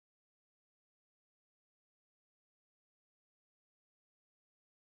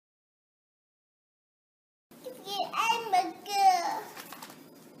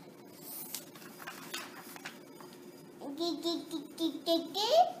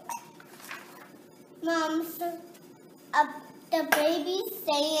Mom's the baby's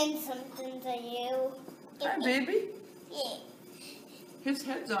saying something to you. Hi, baby. Yeah. His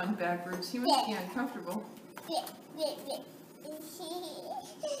head's on backwards. He must be uncomfortable.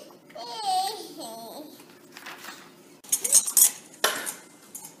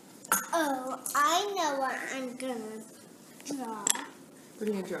 Oh, I know what I'm gonna draw. What are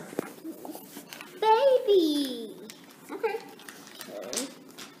you gonna draw? Baby. Okay.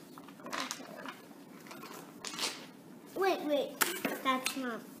 Wait. That's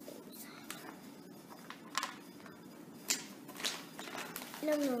not.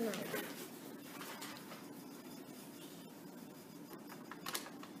 No. I'm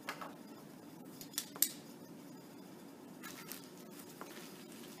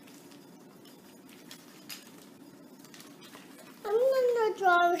gonna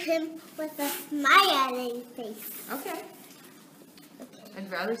draw him with a smiling face. Okay.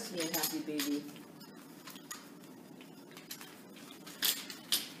 I'd rather see a happy baby.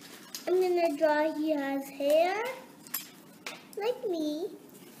 I'm gonna draw he has hair, like me.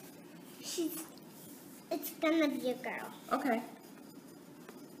 It's gonna be a girl. Okay.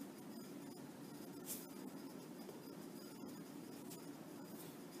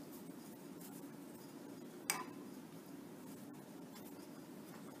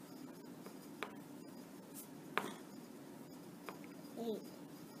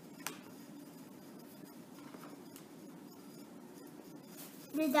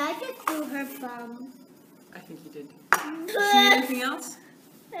 Did I just do her bum? I think you did. Do you need anything else?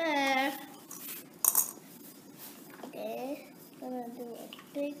 Okay, gonna do it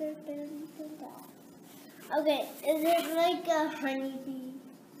bigger than that. Okay, is it like a honeybee?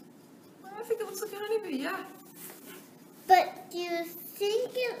 Well, I think it looks like a honeybee, yeah. But do you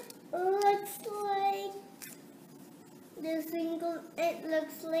think it looks like it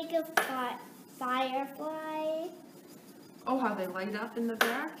looks like a firefly? Oh, how they light up in the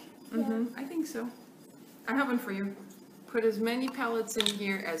back? Mm-hmm, I think so. I have one for you. Put as many pellets in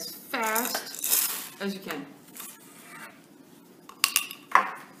here as fast as you can.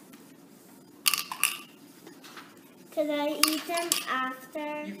 Could I eat them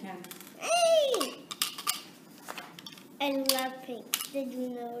after? You can. Hey! I love pink. Did you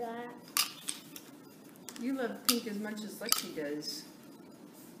know that? You love pink as much as Lexi does.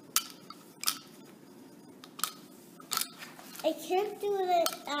 I can't do it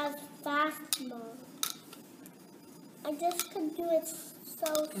as fast, Mom. I just can do it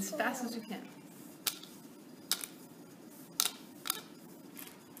so As fast as you can.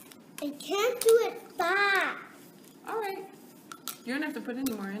 I can't do it fast. Alright. You don't have to put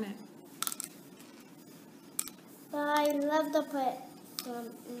any more in it. But I love to put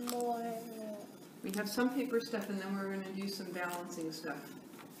some more in it. We have some paper stuff and then we're going to do some balancing stuff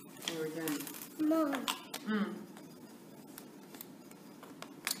when we're done. Mom.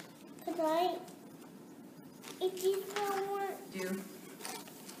 Could I eat these more? Do.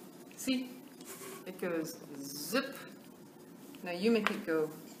 See? It goes zip. Now you make it go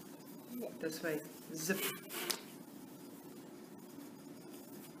this way. Zip.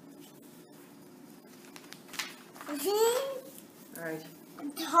 Alright.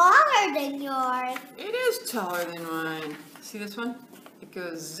 Taller than yours. It is taller than mine. See this one? It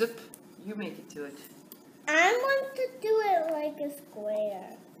goes zip. You make it to it. I want to do it like a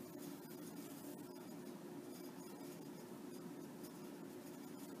square.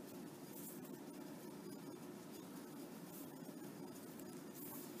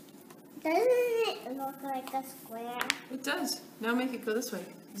 Doesn't it look like a square? It does. Now make it go this way.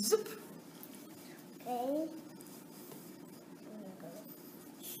 Zip. Okay.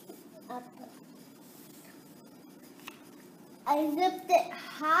 Up. I zipped it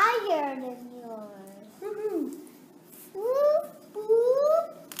higher than yours. Woohoo. Whoop,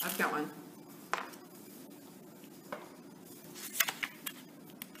 whoop. I've got one.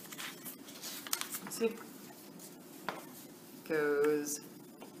 See? Goes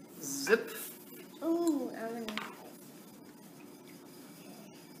zip. Ooh, I'm gonna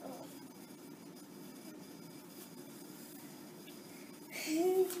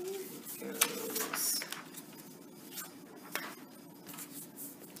Goes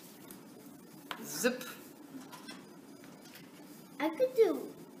zip. I could do.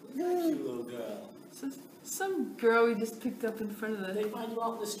 Cute little girl. So, some girl we just picked up in front of Did the. they find you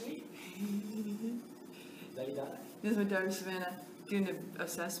out in the street? They died. This is my daughter Savannah doing an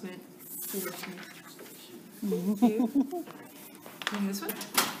assessment. See what she. So cute. Thank you. And this one?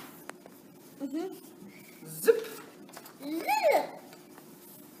 Mhm. Zip.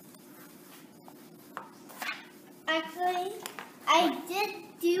 Actually, I did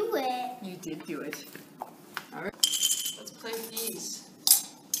do it. You did do it. All right. Let's play with these.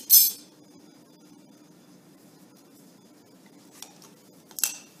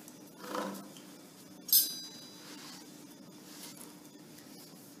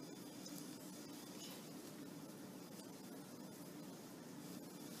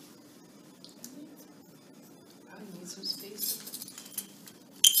 Oh, you need some space.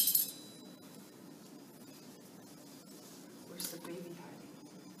 Where's the baby hiding?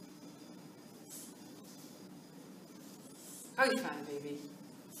 Oh, you found a baby.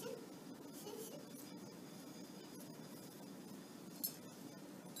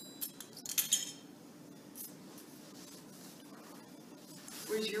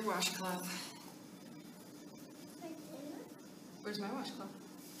 Where's your washcloth? Where's my washcloth?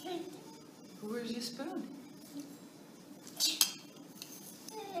 Where's your spoon?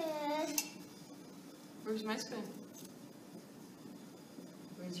 Where's my spoon?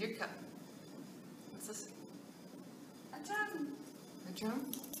 Where's your cup? What's this? A drum. A drum?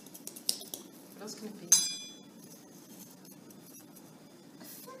 What else can it be?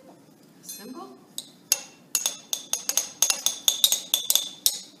 A cymbal?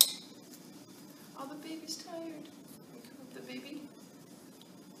 Oh, the baby's tired. Can you cook the baby?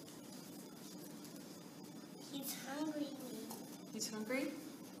 He's hungry. He's hungry?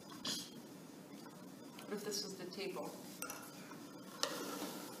 What if this was the table?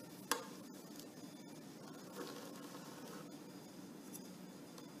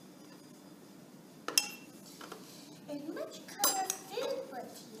 And which color food would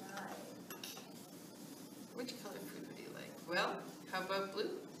he like? Which color food would you like? Well, how about blue?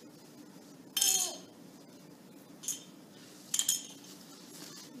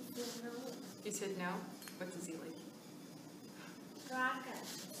 He said no. What does he like? Broccoli.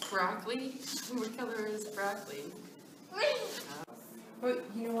 Broccoli? What color is broccoli? But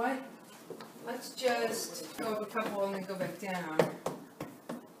you know what? Let's just go up a couple and then go back down.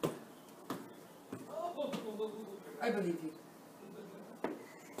 I believe you.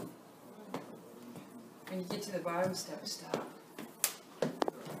 When you get to the bottom step, stop.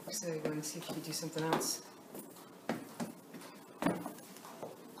 So you're going to see if you can do something else.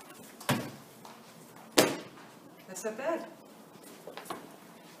 That's not bad.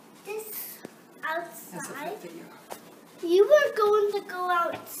 This That's a outside? good video. You were going to go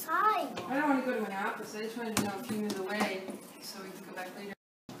outside. I don't want to go to my office. I just wanted to know if you knew the way so we can go back later.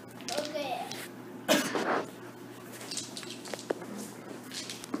 Okay.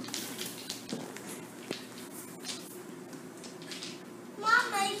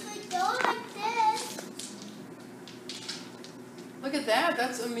 Mama, you could go like this. Look at that.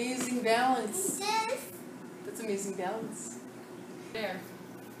 That's amazing balance. This. That's amazing balance. There.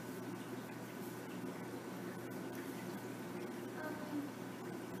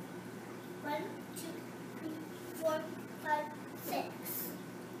 One, two, three, 4, 5, 6.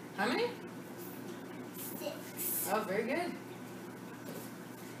 How many? 6. Oh, very good.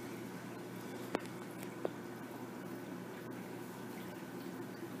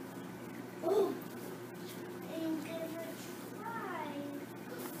 Oh, I'm gonna try.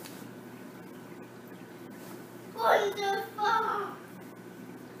 Wonderful!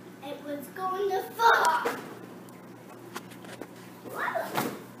 It was going to fall. Wow.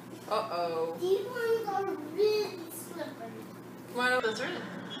 Uh-oh. These ones are really slippery. Come on over the thread.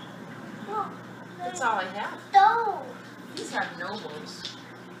 Oh, That's all I have. no. These have no holes.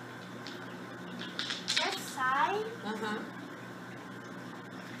 This side. Uh-huh.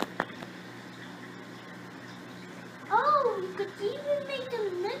 Oh, you could even make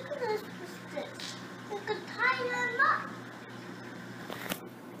a necklace with this. You could tie them up.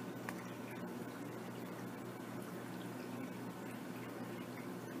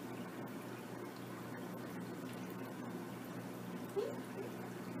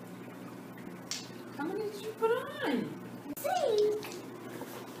 How many did you put on? Think.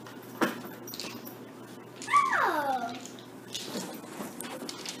 Oh.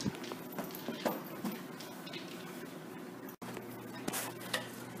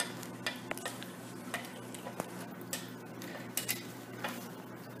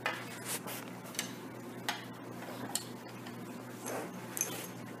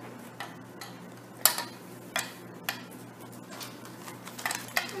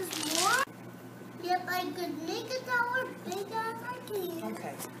 There's more. Yep, I could make a tower big as I can.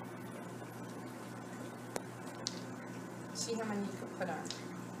 Okay. See how many you could put on.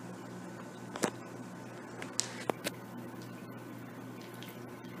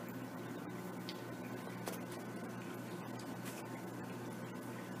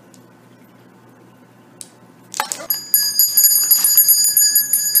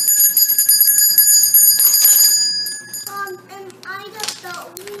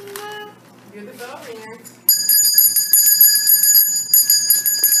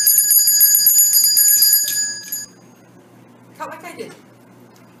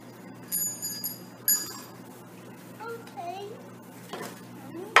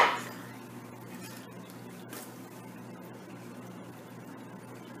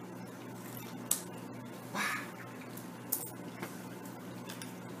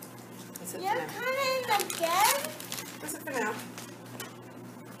 That's it You're for now. coming again? That's it for now.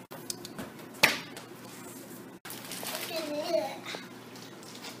 I can eat it.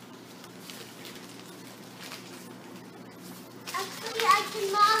 Actually, I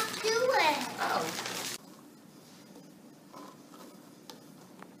cannot do it. Oh.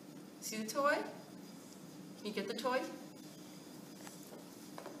 See the toy? Can you get the toy?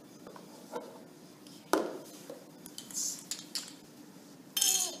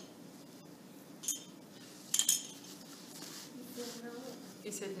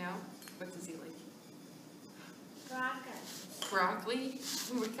 He said no. What does he like? Broccoli. Broccoli?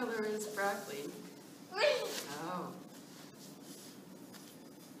 What color is broccoli? Green. Oh.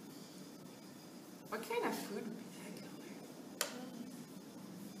 What kind of food would be that color?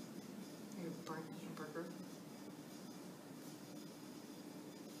 Maybe a burnt hamburger?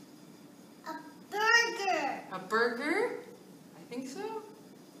 A burger. A burger? I think so.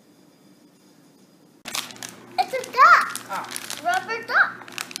 It's a duck. Ah. Rubber duck.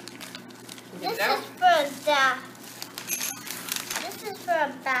 You This get is that? for a duck. This is for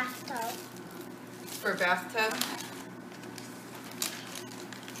a bathtub. For a bathtub?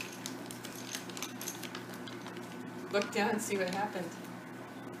 Look down and see what happened.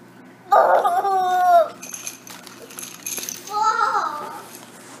 Oh! Whoa!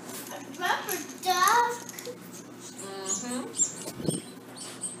 A rubber duck. Mm-hmm.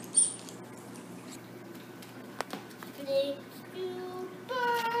 Big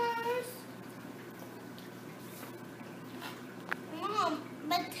scoopers. Mom,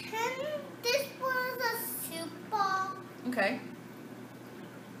 pretend this was a soup ball. Okay.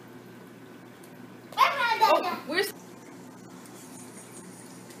 Oh, Where's...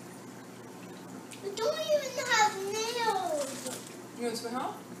 we don't even have nails. You want some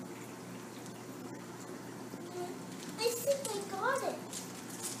help? I think I got it.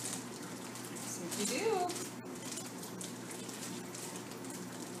 See if you do.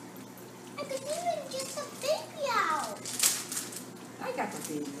 I could even get the baby out. I got the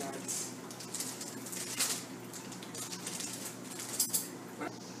baby yards.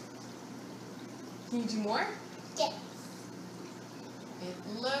 Can you do more? Yeah.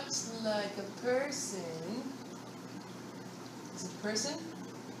 It looks like a person. Is it a person?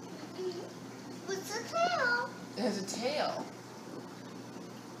 What's the tail? It has a tail.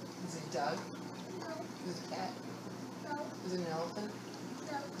 Is it a dog? No, Is it a cat? no, Is it an elephant?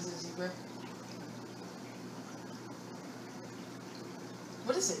 no. Is it a zebra?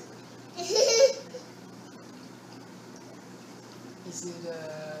 What is it? Is it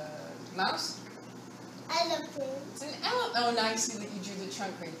a mouse? Elephant. It's an elephant. Oh, now I see that you drew the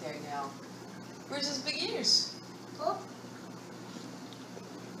trunk right there now. Where's his big ears? Oh.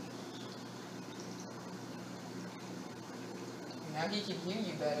 Now he can hear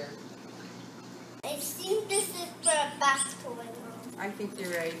you better. I think this is for a bath toy, Mom. I think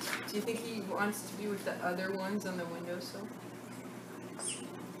you're right. Do you think he wants to be with the other ones on the windowsill?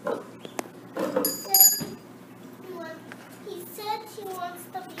 He said he wants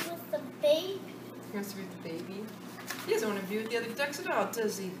to be with the baby. He wants to be with the baby? He doesn't want to be with the other ducks at all,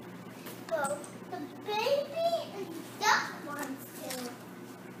 does he? Well, the baby and duck wants to.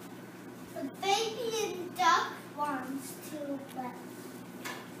 The baby and duck wants to, but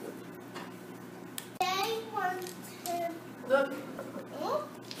they want to. Look, Oh,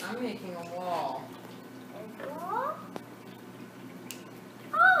 I'm making a wall. a wall?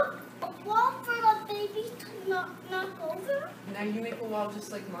 Oh, a wall for the baby to knock over? Now you make a wall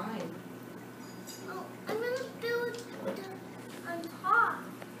just like mine. Oh, I'm gonna build on top.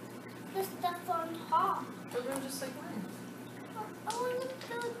 The stuff on top. Build them just like mine. I want to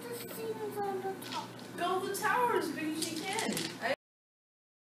build the things on the top. Build the tower as big as you can.